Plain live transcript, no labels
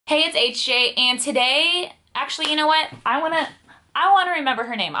Hey, it's HJ, and today, actually, you know what? I want to remember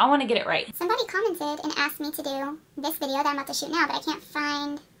her name. I want to get it right. Somebody commented and asked me to do this video that I'm about to shoot now, but I can't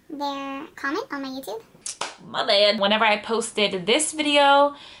find their comment on my YouTube. My bad. Whenever I posted this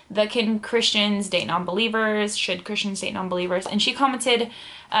video, can Christians date non-believers? Should Christians date non-believers? And she commented,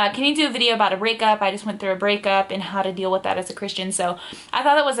 can you do a video about a breakup? I just went through a breakup and how to deal with that as a Christian. So I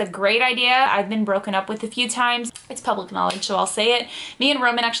thought that was a great idea. I've been broken up with a few times. It's public knowledge, so I'll say it. Me and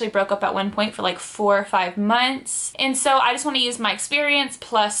Roman actually broke up at one point for like 4 or 5 months. And so I just want to use my experience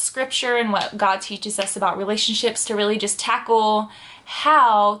plus scripture and what God teaches us about relationships to really just tackle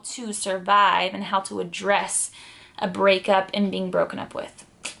how to survive and how to address a breakup and being broken up with.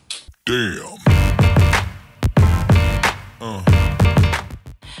 Damn.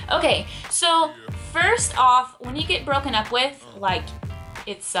 Okay, so first off, when you get broken up with, like,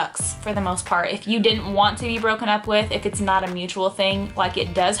 it sucks for the most part. If you didn't want to be broken up with, if it's not a mutual thing, like,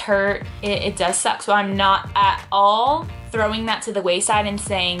 it does hurt, it does suck. So I'm not at all throwing that to the wayside and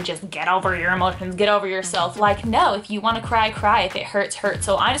saying just get over your emotions, get over yourself. Like, no, if you want to cry, cry. If it hurts, hurt.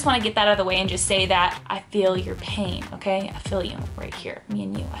 So I just want to get that out of the way and just say that I feel your pain, okay? I feel you right here, me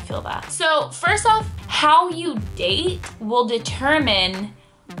and you, I feel that. So first off, how you date will determine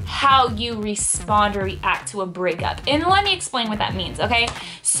how you respond or react to a breakup. And let me explain what that means, okay?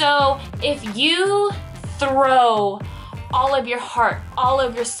 So if you throw all of your heart, all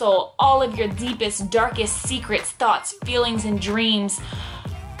of your soul, all of your deepest, darkest secrets, thoughts, feelings, and dreams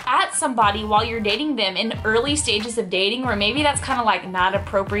at somebody while you're dating them in early stages of dating, or maybe that's kind of like not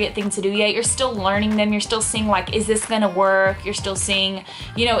appropriate thing to do yet. You're still learning them. You're still seeing, like, is this gonna work? You're still seeing,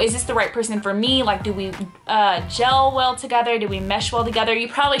 you know, is this the right person for me? Like, do we gel well together? Do we mesh well together? You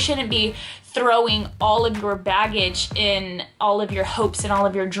probably shouldn't be throwing all of your baggage in, all of your hopes and all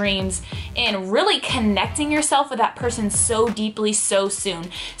of your dreams, and really connecting yourself with that person so deeply so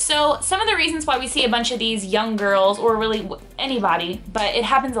soon. So some of the reasons why we see a bunch of these young girls, or really anybody, but it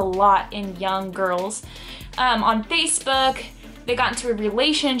happens a lot in young girls, on Facebook, they got into a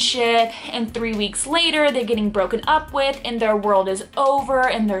relationship and 3 weeks later they're getting broken up with and their world is over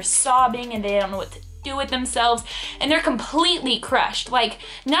and they're sobbing and they don't know what to do with themselves, and they're completely crushed. Like,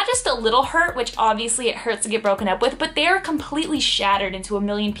 not just a little hurt, which obviously it hurts to get broken up with, but they're completely shattered into a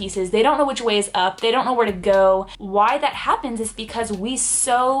million pieces. They don't know which way is up. They don't know where to go. Why that happens is because we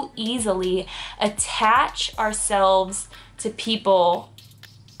so easily attach ourselves to people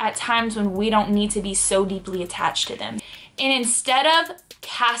at times when we don't need to be so deeply attached to them. And instead of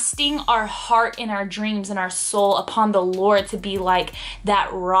casting our heart and our dreams and our soul upon the Lord to be like that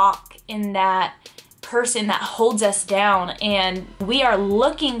rock in that person that holds us down, and we are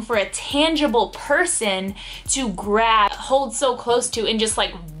looking for a tangible person to grab, hold so close to, and just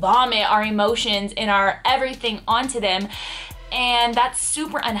like vomit our emotions and our everything onto them, and that's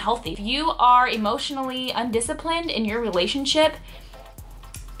super unhealthy. If you are emotionally undisciplined in your relationship,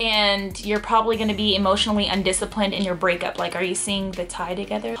 and you're probably gonna be emotionally undisciplined in your breakup. Like, are you seeing the tie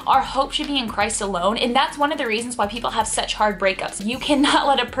together? Our hope should be in Christ alone, and that's one of the reasons why people have such hard breakups. You cannot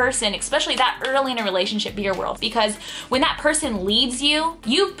let a person, especially that early in a relationship, be your world, because when that person leaves you,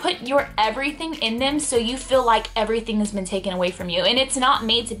 you put your everything in them, so you feel like everything has been taken away from you, and it's not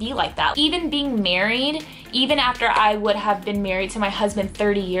made to be like that. Even being married, even after I would have been married to my husband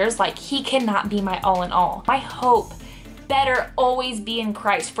 30 years, like, he cannot be my all in all. My hope better always be in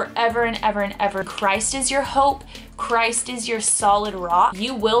Christ forever and ever and ever. Christ is your hope. Christ is your solid rock.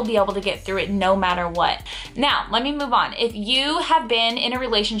 You will be able to get through it no matter what. Now, let me move on. If you have been in a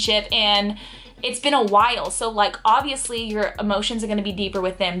relationship and it's been a while, so like obviously your emotions are gonna be deeper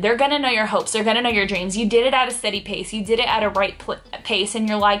with them. They're gonna know your hopes, they're gonna know your dreams. You did it at a steady pace, you did it at a right pace, and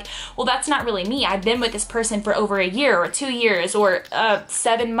you're like, well, that's not really me. I've been with this person for over a year or 2 years or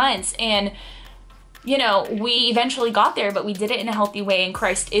 7 months, and you know, we eventually got there, but we did it in a healthy way, and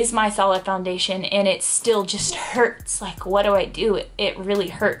Christ is my solid foundation, and it still just hurts. Like, what do I do? It really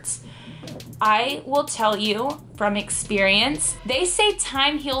hurts. I will tell you from experience, they say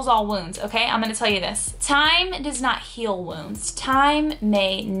time heals all wounds, okay? I'm gonna tell you this. Time does not heal wounds. Time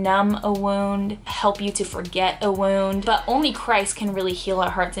may numb a wound, help you to forget a wound, but only Christ can really heal our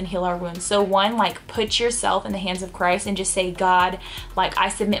hearts and heal our wounds. So one, like, put yourself in the hands of Christ and just say, God, like, I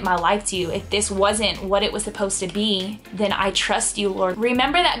submit my life to you. If this wasn't what it was supposed to be, then I trust you, Lord.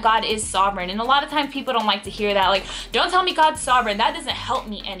 Remember that God is sovereign, and a lot of times people don't like to hear that. Like, don't tell me God's sovereign. That doesn't help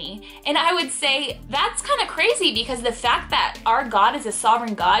me any. And I would say, that's kind of crazy. crazy because the fact that our God is a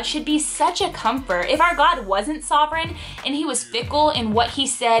sovereign God should be such a comfort. If our God wasn't sovereign and he was fickle in what he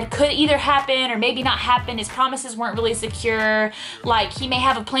said could either happen or maybe not happen, his promises weren't really secure, like he may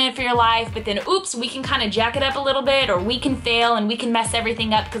have a plan for your life, but then oops, we can kind of jack it up a little bit, or we can fail and we can mess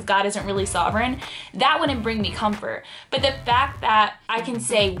everything up because God isn't really sovereign, that wouldn't bring me comfort. But the fact that I can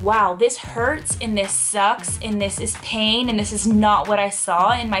say, wow, this hurts and this sucks and this is pain and this is not what I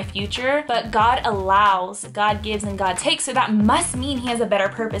saw in my future, but God allows, God gives and God takes, so that must mean he has a better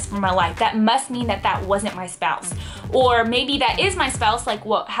purpose for my life. That must mean that that wasn't my spouse. Or maybe that is my spouse, like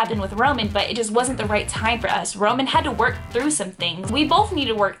what happened with Roman, but it just wasn't the right time for us. Roman had to work through some things. We both need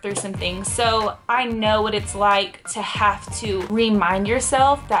to work through some things. So I know what it's like to have to remind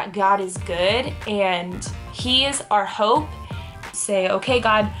yourself that God is good and he is our hope. Say, okay,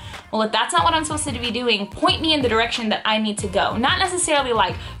 God, well, if that's not what I'm supposed to be doing, point me in the direction that I need to go. Not necessarily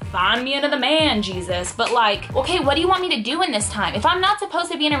like, find me another man, Jesus, but like, okay, what do you want me to do in this time? If I'm not supposed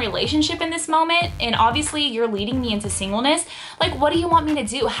to be in a relationship in this moment, and obviously you're leading me into singleness, like, what do you want me to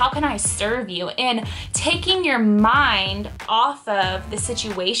do? How can I serve you? And taking your mind off of the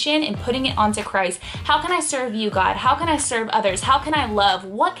situation and putting it onto Christ. How can I serve you, God? How can I serve others? How can I love?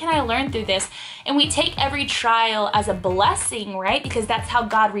 What can I learn through this? And we take every trial as a blessing, right? Because that's how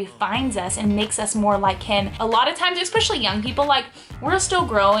God refines us and makes us more like him. A lot of times, especially young people, like, we're still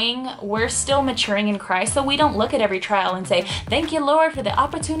growing, we're still maturing in Christ, so we don't look at every trial and say, thank you, Lord, for the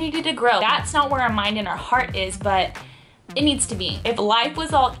opportunity to grow. That's not where our mind and our heart is, but it needs to be. If life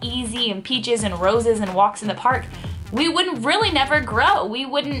was all easy and peaches and roses and walks in the park, we wouldn't really never grow. We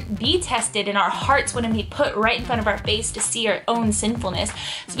wouldn't be tested and our hearts wouldn't be put right in front of our face to see our own sinfulness.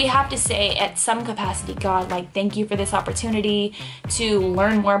 So we have to say at some capacity, God, like, thank you for this opportunity to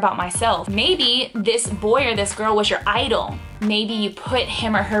learn more about myself. Maybe this boy or this girl was your idol. Maybe you put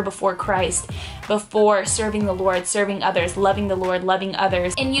him or her before Christ, before serving the Lord, serving others, loving the Lord, loving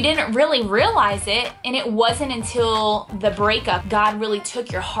others, and you didn't really realize it, and it wasn't until the breakup God really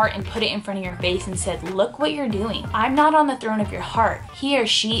took your heart and put it in front of your face and said, look what you're doing. I'm not on the throne of your heart. He or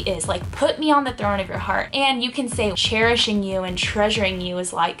she is. Like, put me on the throne of your heart. And you can say cherishing you and treasuring you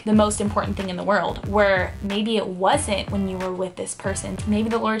is like the most important thing in the world, where maybe it wasn't when you were with this person. Maybe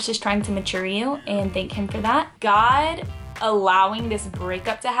the Lord's just trying to mature you, and thank him for that. God allowing this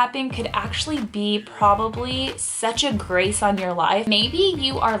breakup to happen could actually be probably such a grace on your life. Maybe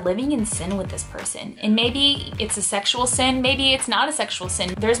you are living in sin with this person, and maybe it's a sexual sin, maybe it's not a sexual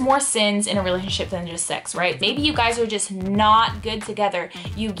sin. There's more sins in a relationship than just sex, right? Maybe you guys are just not good together.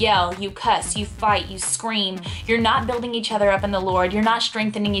 You yell, you cuss, you fight, you scream. You're not building each other up in the Lord. You're not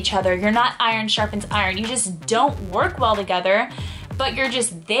strengthening each other. You're not iron sharpens iron. You just don't work well together. But you're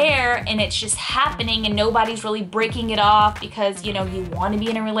just there and it's just happening and nobody's really breaking it off because, you know, you want to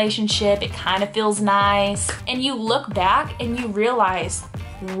be in a relationship. It kind of feels nice. And you look back and you realize,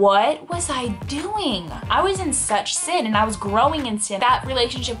 what was I doing? I was in such sin and I was growing in sin. That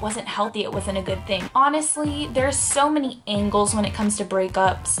relationship wasn't healthy. It wasn't a good thing. Honestly, there's so many angles when it comes to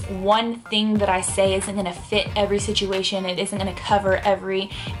breakups. One thing that I say isn't gonna fit every situation. It isn't gonna cover every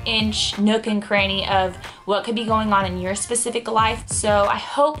inch, nook and cranny of what could be going on in your specific life. So I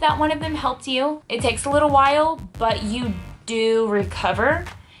hope that one of them helped you. It takes a little while, but you do recover.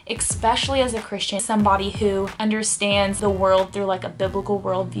 Especially as a Christian, somebody who understands the world through like a biblical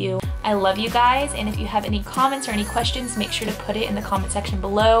worldview. I love you guys, and if you have any comments or any questions, make sure to put it in the comment section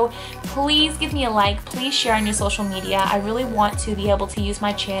below. Please give me a like, please share on your social media. I really want to be able to use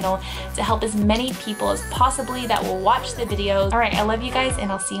my channel to help as many people as possibly that will watch the videos. All right, I love you guys,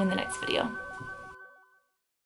 and I'll see you in the next video.